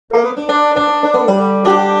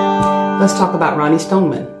Let's talk about Ronnie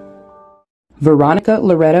Stoneman. Veronica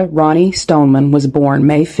Loretta Ronnie Stoneman was born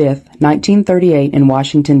May 5, 1938 in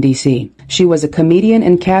Washington, D.C. She was a comedian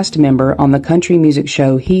and cast member on the country music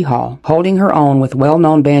show Hee Haw, holding her own with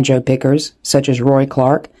well-known banjo pickers such as Roy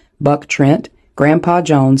Clark, Buck Trent, Grandpa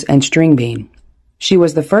Jones, and String Bean. She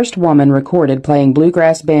was the first woman recorded playing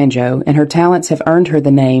bluegrass banjo, and her talents have earned her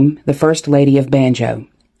the name the First Lady of Banjo.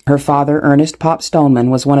 Her father, Ernest Pop Stoneman,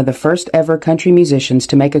 was one of the first ever country musicians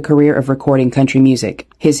to make a career of recording country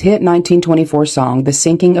music. His hit 1924 song, The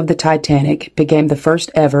Sinking of the Titanic, became the first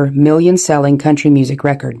ever million-selling country music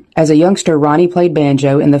record. As a youngster, Ronnie played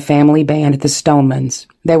banjo in the family band The Stonemans.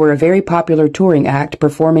 They were a very popular touring act,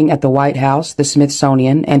 performing at the White House, the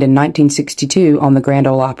Smithsonian, and in 1962 on the Grand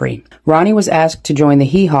Ole Opry. Ronnie was asked to join the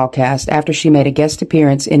Hee Haw cast after she made a guest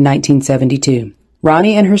appearance in 1972.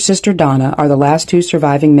 Ronnie and her sister Donna are the last two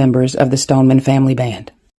surviving members of the Stoneman Family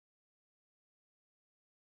Band.